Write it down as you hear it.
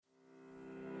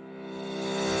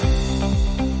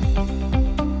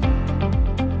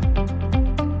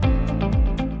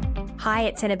Hi,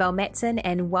 it's Annabelle Matson,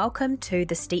 and welcome to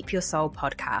the Steep Your Soul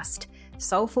podcast,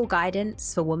 soulful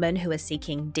guidance for women who are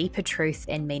seeking deeper truth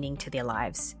and meaning to their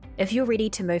lives. If you're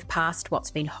ready to move past what's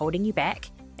been holding you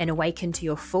back and awaken to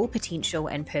your full potential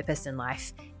and purpose in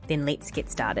life, then let's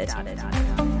get started.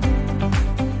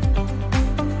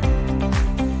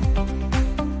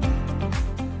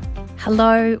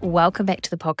 Hello, welcome back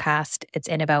to the podcast. It's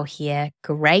Annabelle here.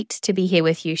 Great to be here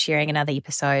with you sharing another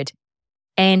episode.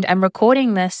 And I'm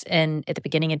recording this at the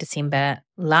beginning of December,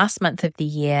 last month of the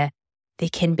year. There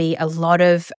can be a lot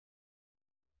of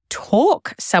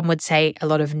talk, some would say a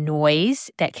lot of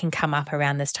noise that can come up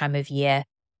around this time of year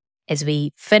as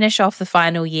we finish off the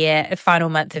final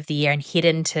month of the year and head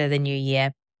into the new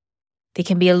year. There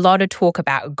can be a lot of talk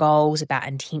about goals, about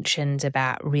intentions,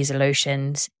 about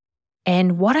resolutions.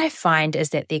 And what I find is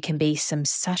that there can be some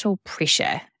subtle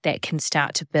pressure that can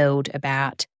start to build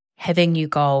about having new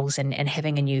goals and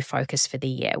having a new focus for the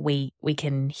year. We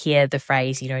can hear the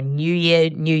phrase, new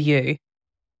year, new you.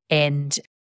 And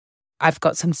I've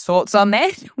got some thoughts on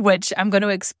that, which I'm going to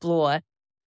explore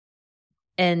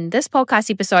in this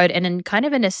podcast episode and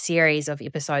in a series of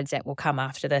episodes that will come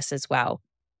after this as well.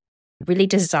 Really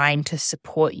designed to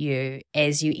support you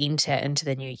as you enter into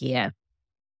the new year.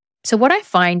 So what I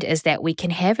find is that we can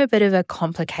have a bit of a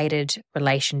complicated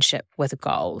relationship with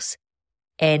goals.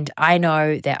 And I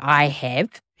know that I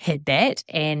have had that,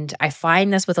 and I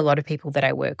find this with a lot of people that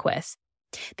I work with.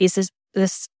 There's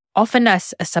this often a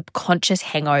subconscious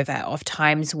hangover of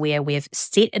times where we've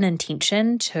set an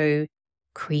intention to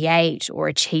create or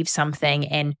achieve something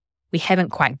and we haven't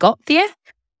quite got there.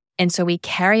 And so we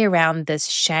carry around this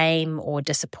shame or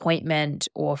disappointment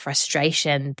or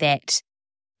frustration that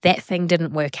thing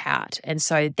didn't work out. And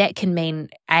so that can mean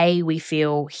A, we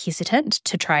feel hesitant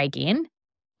to try again,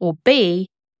 or B,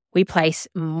 we place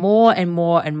more and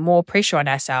more and more pressure on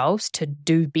ourselves to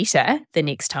do better the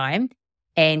next time.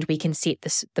 And we can set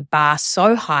the bar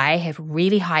so high, have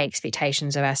really high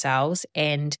expectations of ourselves.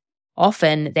 And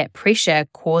often that pressure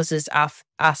causes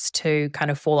us to kind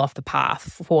of fall off the path,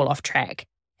 fall off track.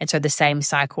 And so the same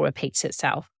cycle repeats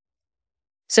itself.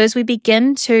 So as we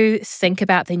begin to think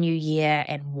about the new year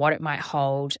and what it might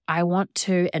hold, I want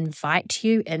to invite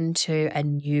you into a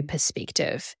new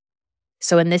perspective.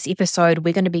 So in this episode,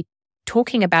 we're going to be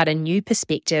talking about a new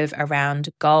perspective around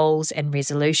goals and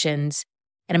resolutions.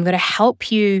 And I'm going to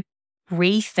help you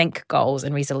rethink goals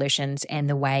and resolutions and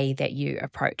the way that you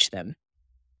approach them.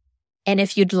 And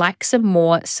if you'd like some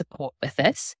more support with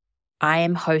this, I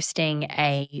am hosting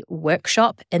a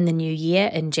workshop in the new year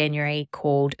in January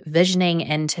called Visioning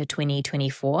into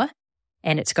 2024.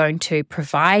 And it's going to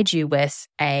provide you with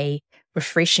a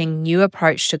refreshing new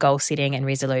approach to goal setting and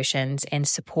resolutions and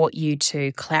support you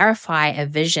to clarify a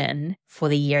vision for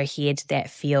the year ahead that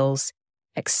feels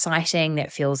exciting,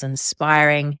 that feels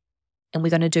inspiring. And we're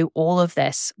going to do all of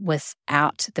this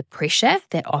without the pressure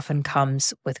that often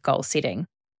comes with goal setting.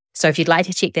 So if you'd like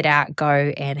to check that out,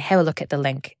 go and have a look at the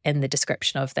link in the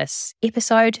description of this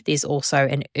episode. There's also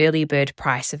an early bird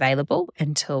price available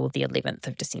until the 11th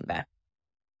of December.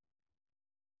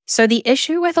 So the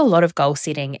issue with a lot of goal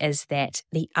setting is that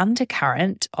the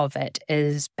undercurrent of it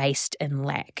is based in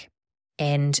lack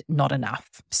and not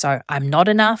enough. So I'm not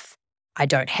enough, I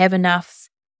don't have enough,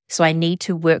 so I need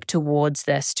to work towards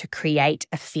this to create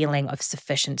a feeling of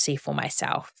sufficiency for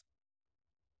myself.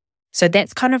 So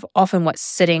that's kind of often what's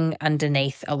sitting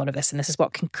underneath a lot of this, and this is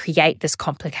what can create this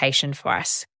complication for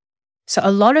us. So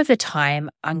a lot of the time,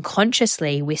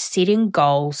 unconsciously, we're setting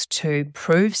goals to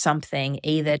prove something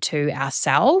either to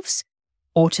ourselves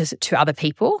or to other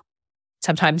people,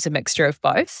 sometimes a mixture of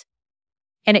both.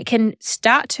 And it can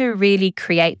start to really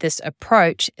create this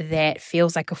approach that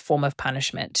feels like a form of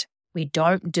punishment. We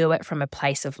don't do it from a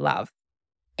place of love.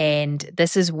 And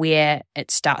this is where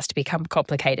it starts to become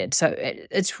complicated. So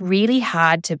it's really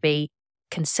hard to be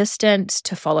consistent,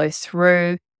 to follow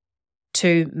through,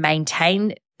 to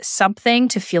maintain something,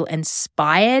 to feel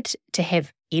inspired, to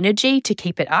have energy to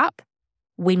keep it up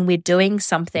when we're doing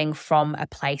something from a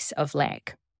place of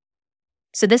lack.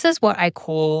 So this is what I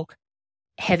call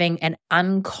having an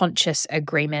unconscious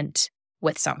agreement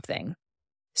with something.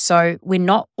 So we're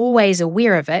not always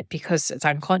aware of it because it's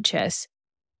unconscious,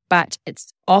 but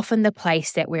it's often the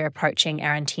place that we're approaching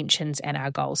our intentions and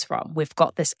our goals from. We've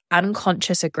got this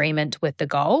unconscious agreement with the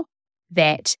goal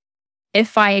that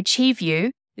if I achieve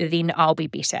you, then I'll be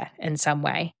better in some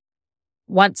way.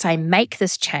 Once I make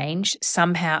this change,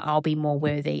 somehow I'll be more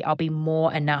worthy. I'll be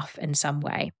more enough in some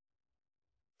way.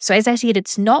 So as I said,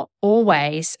 it's not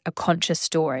always a conscious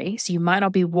story. So you might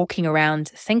not be walking around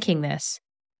thinking this,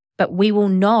 but we will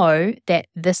know that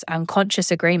this unconscious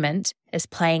agreement is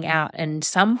playing out in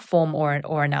some form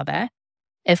or another,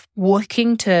 if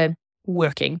working towards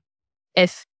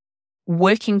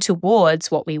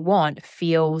what we want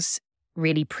feels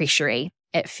really pressury,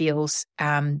 it feels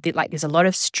like there's a lot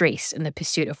of stress in the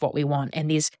pursuit of what we want,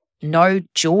 and there's no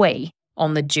joy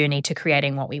on the journey to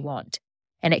creating what we want.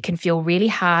 And it can feel really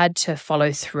hard to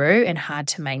follow through and hard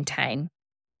to maintain.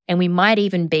 And we might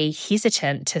even be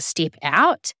hesitant to step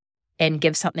out and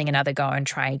give something another go and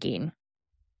try again.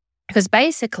 Because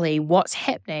basically what's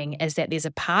happening is that there's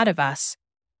a part of us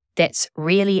that's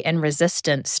really in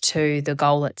resistance to the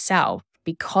goal itself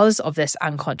because of this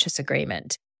unconscious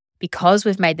agreement. Because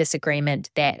we've made this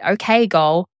agreement that, okay,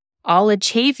 goal, I'll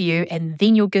achieve you and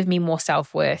then you'll give me more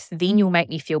self-worth. Then you'll make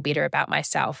me feel better about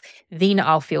myself. Then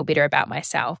I'll feel better about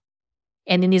myself.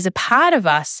 And then there's a part of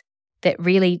us that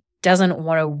really doesn't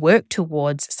want to work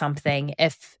towards something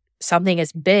if something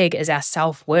as big as our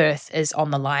self-worth is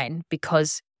on the line.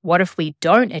 Because what if we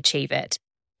don't achieve it?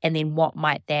 And then what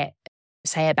might that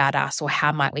say about us, or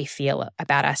how might we feel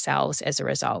about ourselves as a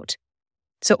result?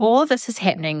 So all of this is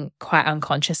happening quite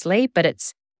unconsciously, but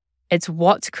it's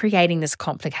what's creating this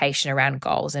complication around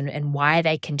goals and why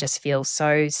they can just feel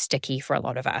so sticky for a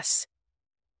lot of us.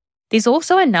 There's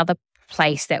also another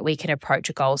place that we can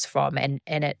approach goals from, and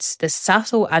it's the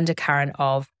subtle undercurrent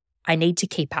of, I need to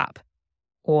keep up,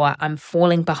 or I'm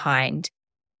falling behind.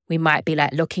 We might be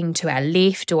like looking to our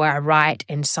left or our right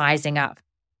and sizing up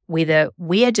whether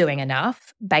we're doing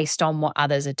enough based on what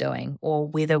others are doing, or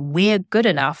whether we're good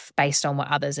enough based on what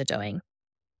others are doing.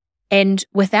 And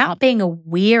without being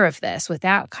aware of this,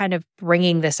 without kind of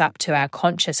bringing this up to our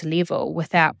conscious level,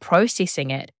 without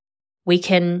processing it, we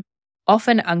can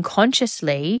often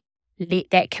unconsciously let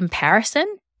that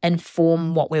comparison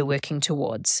inform what we're working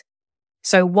towards.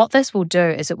 So what this will do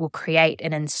is it will create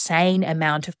an insane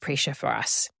amount of pressure for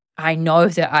us. I know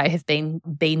that I have been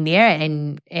there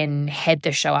and had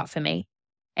this show up for me.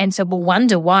 And so we'll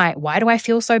wonder why do I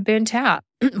feel so burnt out?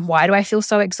 Why do I feel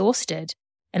so exhausted?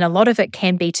 And a lot of it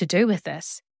can be to do with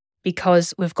this,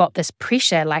 because we've got this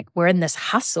pressure, like we're in this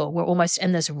hustle, we're almost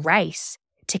in this race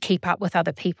to keep up with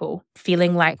other people,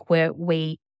 feeling like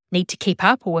we need to keep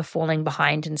up or we're falling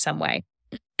behind in some way.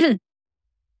 And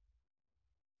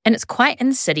it's quite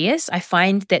insidious. I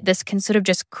find that this can sort of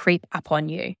just creep up on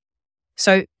you.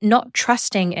 So not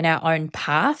trusting in our own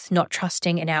path, not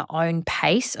trusting in our own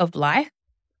pace of life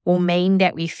will mean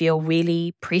that we feel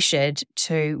really pressured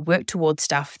to work towards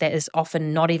stuff that is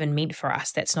often not even meant for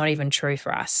us, that's not even true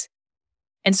for us.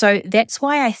 And so that's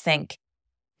why I think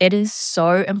it is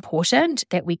so important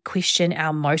that we question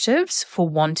our motives for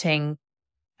wanting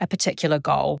a particular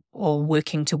goal or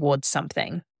working towards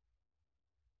something.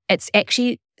 It's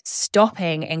actually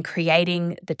stopping and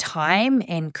creating the time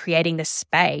and creating the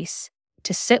space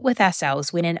to sit with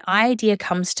ourselves when an idea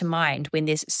comes to mind, when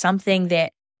there's something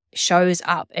that shows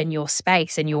up in your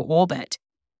space, in your orbit,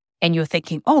 and you're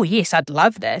thinking, oh yes, I'd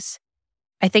love this.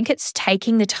 I think it's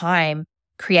taking the time,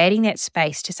 creating that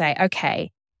space to say,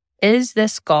 okay, is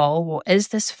this goal or is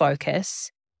this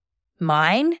focus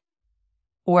mine,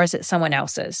 or is it someone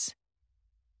else's?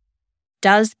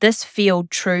 Does this feel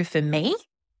true for me,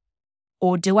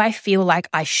 or do I feel like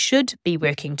I should be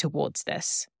working towards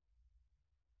this?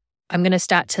 I'm going to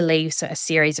start to leave a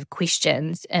series of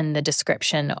questions in the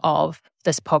description of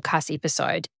this podcast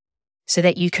episode so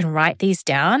that you can write these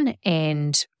down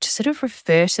and to sort of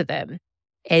refer to them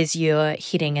as you're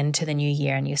heading into the new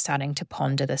year and you're starting to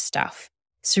ponder this stuff.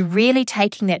 So really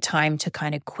taking that time to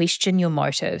kind of question your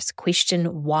motives,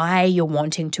 question why you're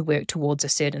wanting to work towards a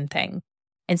certain thing.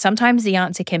 And sometimes the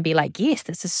answer can be like, yes,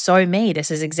 this is so me.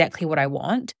 This is exactly what I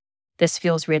want. This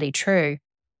feels really true.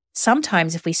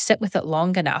 Sometimes if we sit with it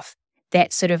long enough,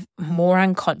 that sort of more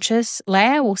unconscious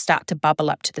layer will start to bubble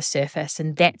up to the surface.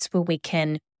 And that's where we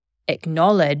can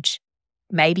acknowledge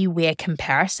maybe where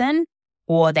comparison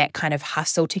or that kind of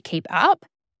hustle to keep up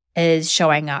is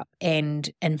showing up and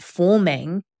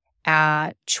informing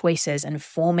our choices,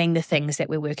 informing the things that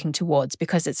we're working towards,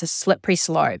 because it's a slippery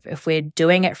slope. If we're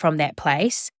doing it from that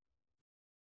place,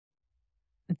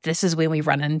 this is when we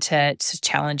run into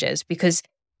challenges, because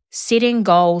setting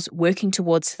goals, working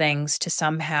towards things to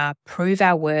somehow prove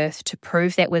our worth, to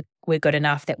prove that we're good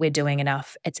enough, that we're doing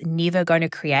enough, it's never going to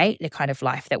create the kind of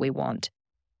life that we want.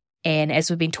 And as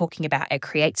we've been talking about, it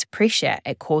creates pressure.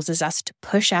 It causes us to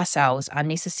push ourselves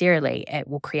unnecessarily. It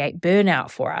will create burnout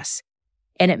for us.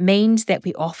 And it means that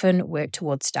we often work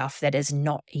towards stuff that is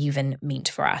not even meant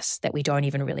for us, that we don't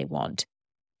even really want.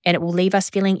 And it will leave us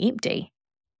feeling empty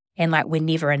and like we're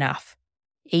never enough.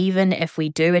 Even if we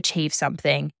do achieve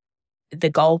something, the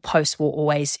goalposts will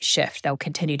always shift. They'll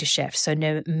continue to shift. So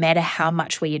no matter how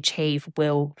much we achieve,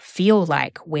 we'll feel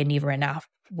like we're never enough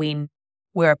when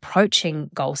we're approaching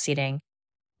goal setting,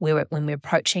 when we're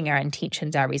approaching our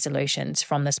intentions, our resolutions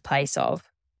from this place of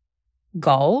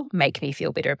goal, make me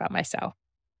feel better about myself.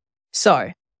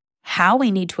 So how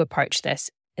we need to approach this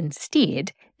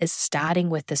instead is starting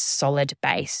with this solid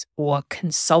base, or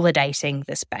consolidating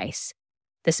this base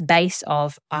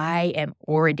of I am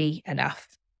already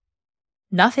enough.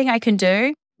 Nothing I can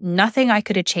do, nothing I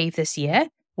could achieve this year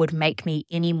would make me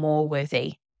any more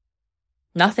worthy.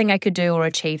 Nothing I could do or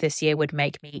achieve this year would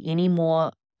make me any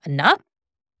more enough.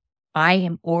 I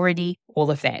am already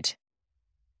all of that.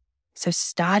 So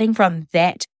starting from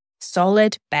that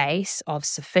solid base of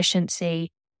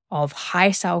sufficiency, of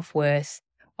high self-worth,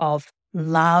 of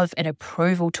love and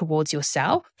approval towards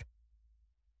yourself,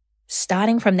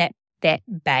 starting from that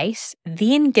base,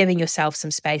 then giving yourself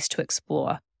some space to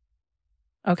explore.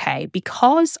 Okay,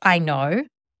 because I know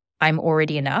I'm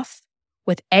already enough,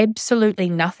 with absolutely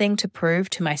nothing to prove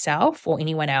to myself or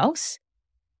anyone else,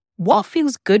 what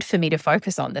feels good for me to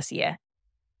focus on this year?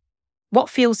 What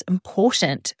feels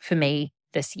important for me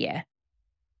this year?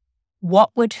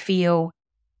 What would feel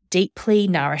deeply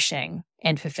nourishing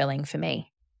and fulfilling for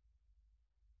me?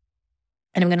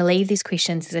 And I'm going to leave these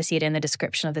questions, as I said, in the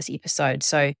description of this episode,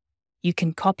 so you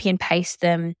can copy and paste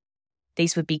them.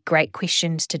 These would be great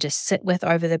questions to just sit with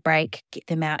over the break, get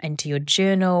them out into your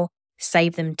journal,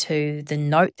 save them to the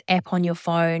note app on your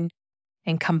phone,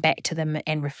 and come back to them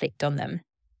and reflect on them.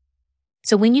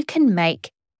 So when you can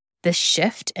make this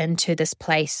shift into this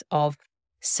place of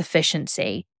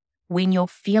sufficiency, when you're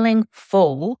feeling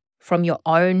full from your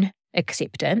own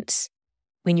acceptance,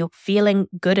 when you're feeling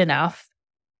good enough,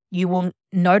 you will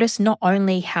notice not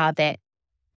only how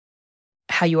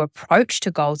your approach to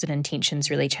goals and intentions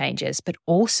really changes, but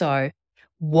also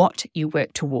what you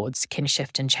work towards can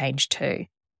shift and change too.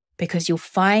 Because you'll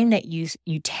find that you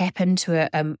tap into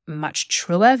a much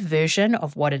truer version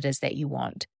of what it is that you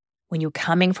want. When you're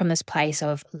coming from this place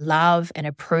of love and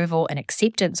approval and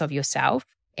acceptance of yourself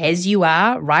as you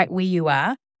are, right where you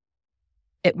are,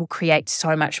 it will create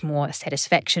so much more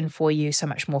satisfaction for you, so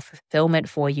much more fulfillment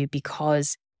for you,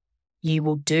 because you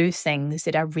will do things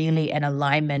that are really in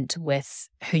alignment with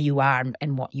who you are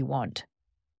and what you want.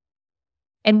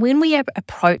 And when we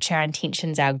approach our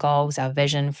intentions, our goals, our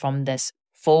vision from this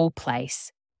full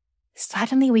place,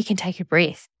 suddenly we can take a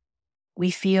breath.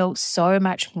 We feel so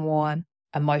much more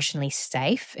emotionally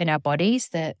safe in our bodies.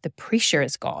 The pressure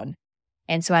is gone.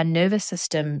 And so our nervous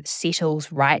system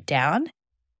settles right down.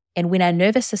 And when our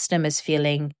nervous system is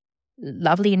feeling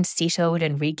lovely and settled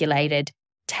and regulated,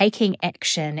 taking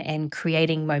action and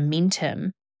creating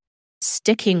momentum,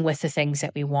 sticking with the things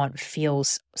that we want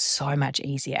feels so much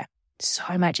easier.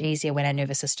 So much easier when our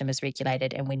nervous system is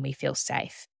regulated and when we feel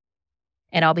safe.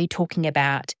 And I'll be talking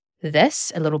about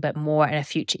this a little bit more in a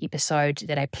future episode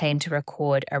that I plan to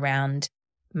record around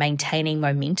maintaining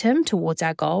momentum towards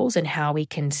our goals and how we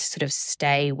can sort of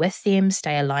stay with them,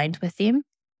 stay aligned with them.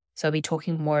 So I'll be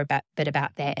talking more about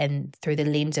that and through the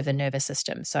lens of the nervous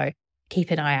system. So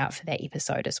keep an eye out for that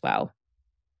episode as well.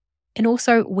 And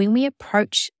also, when we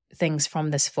approach things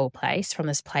from this full place, from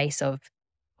this place of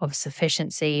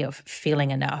sufficiency, of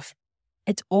feeling enough,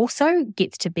 it also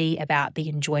gets to be about the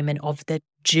enjoyment of the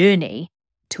journey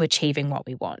to achieving what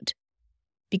we want.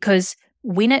 Because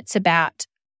when it's about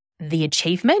the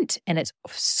achievement and it's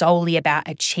solely about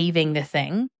achieving the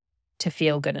thing to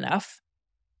feel good enough,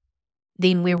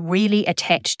 then we're really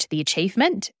attached to the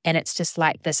achievement, and it's just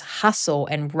like this hustle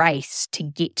and race to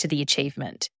get to the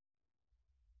achievement.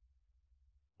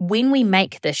 When we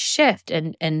make this shift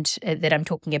and that I'm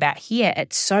talking about here,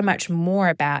 it's so much more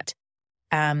about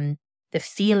the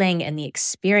feeling and the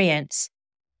experience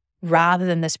rather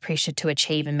than this pressure to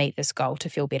achieve and meet this goal to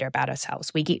feel better about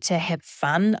ourselves. We get to have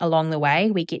fun along the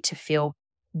way. We get to feel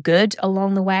good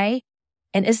along the way.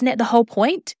 And isn't that the whole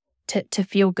point? To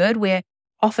feel good? We're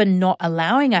often not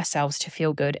allowing ourselves to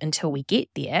feel good until we get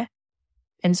there.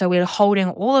 And so we're holding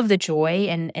all of the joy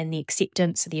and the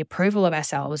acceptance, the approval of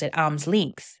ourselves at arm's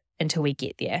length until we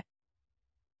get there.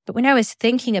 But when I was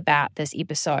thinking about this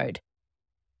episode,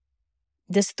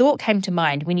 this thought came to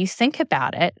mind. When you think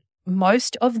about it,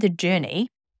 most of the journey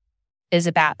is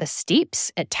about the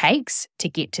steps it takes to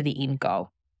get to the end goal.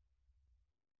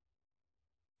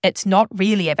 It's not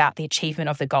really about the achievement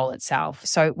of the goal itself.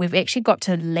 So we've actually got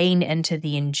to lean into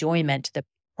the enjoyment, the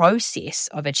process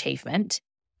of achievement,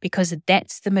 because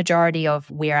that's the majority of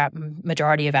where our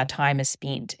majority of our time is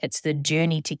spent. It's the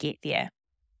journey to get there.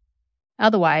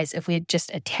 Otherwise, if we're just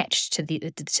attached to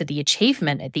the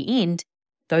achievement at the end,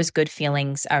 those good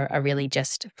feelings are really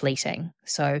just fleeting.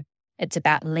 So it's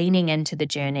about leaning into the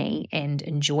journey and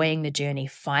enjoying the journey,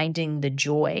 finding the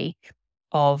joy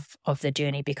of the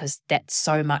journey, because that's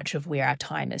so much of where our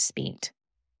time is spent.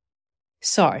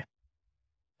 So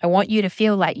I want you to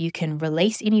feel like you can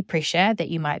release any pressure that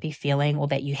you might be feeling or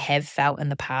that you have felt in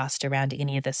the past around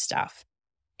any of this stuff,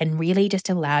 and really just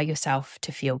allow yourself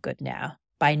to feel good now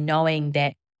by knowing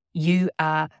that you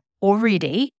are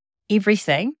already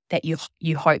everything that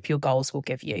you hope your goals will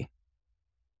give you.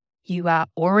 You are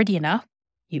already enough.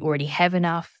 You already have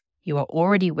enough. You are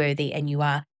already worthy, and you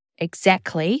are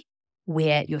exactly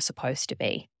where you're supposed to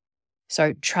be.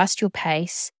 So trust your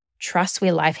pace, trust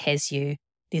where life has you.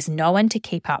 There's no one to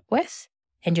keep up with,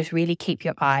 and just really keep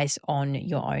your eyes on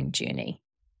your own journey.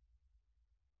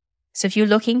 So if you're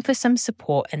looking for some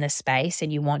support in this space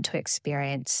and you want to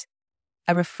experience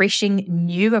a refreshing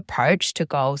new approach to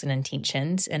goals and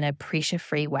intentions in a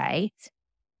pressure-free way,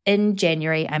 in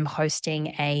January, I'm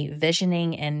hosting a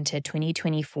Visioning into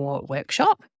 2024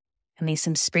 workshop, and there's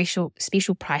some special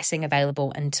pricing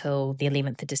available until the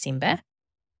 11th of December.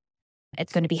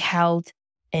 It's going to be held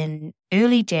in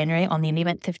early January, on the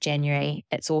 11th of January.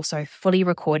 It's also fully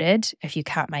recorded. If you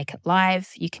can't make it live,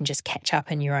 you can just catch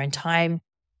up in your own time.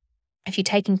 If you're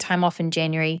taking time off in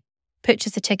January,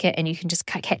 purchase a ticket and you can just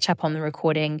catch up on the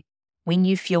recording when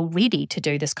you feel ready to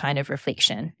do this kind of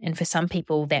reflection. And for some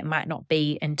people, that might not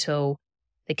be until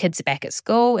the kids are back at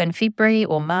school in February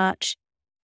or March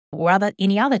or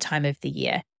any other time of the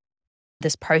year.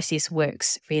 This process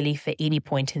works really for any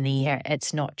point in the year.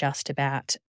 It's not just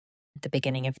about the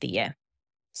beginning of the year.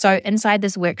 So inside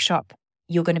this workshop,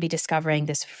 you're going to be discovering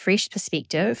this fresh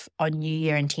perspective on New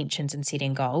Year intentions and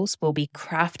setting goals. We'll be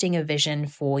crafting a vision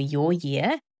for your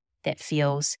year that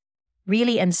feels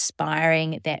really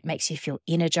inspiring, that makes you feel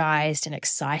energized and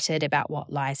excited about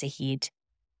what lies ahead.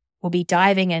 We'll be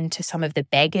diving into some of the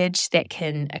baggage that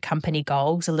can accompany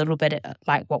goals, a little bit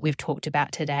like what we've talked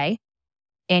about today.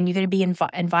 And you're going to be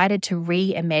invited to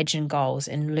reimagine goals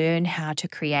and learn how to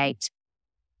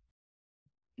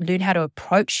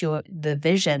approach the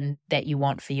vision that you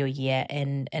want for your year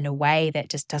in a way that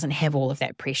just doesn't have all of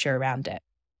that pressure around it.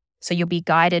 So you'll be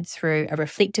guided through a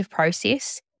reflective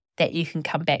process that you can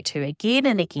come back to again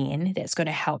and again, that's going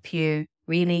to help you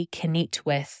really connect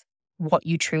with what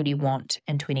you truly want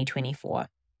in 2024.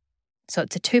 So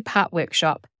it's a 2-part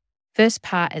workshop. First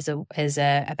part is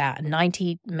about a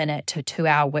 90-minute to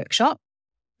 2-hour workshop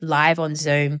live on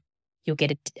Zoom. You'll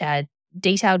get a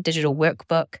detailed digital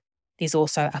workbook. There's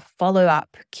also a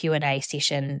follow-up Q&A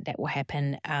session that will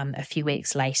happen a few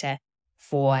weeks later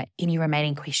for any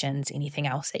remaining questions, anything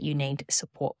else that you need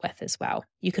support with as well.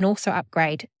 You can also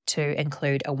upgrade to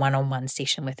include a one-on-one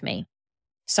session with me.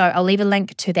 So I'll leave a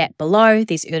link to that below.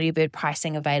 There's early bird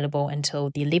pricing available until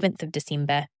the 11th of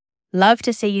December. Love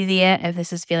to see you there if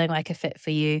this is feeling like a fit for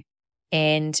you.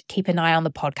 And keep an eye on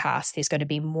the podcast. There's going to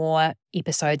be more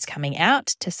episodes coming out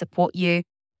to support you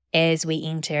as we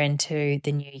enter into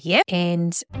the new year,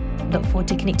 and look forward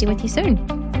to connecting with you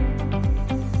soon.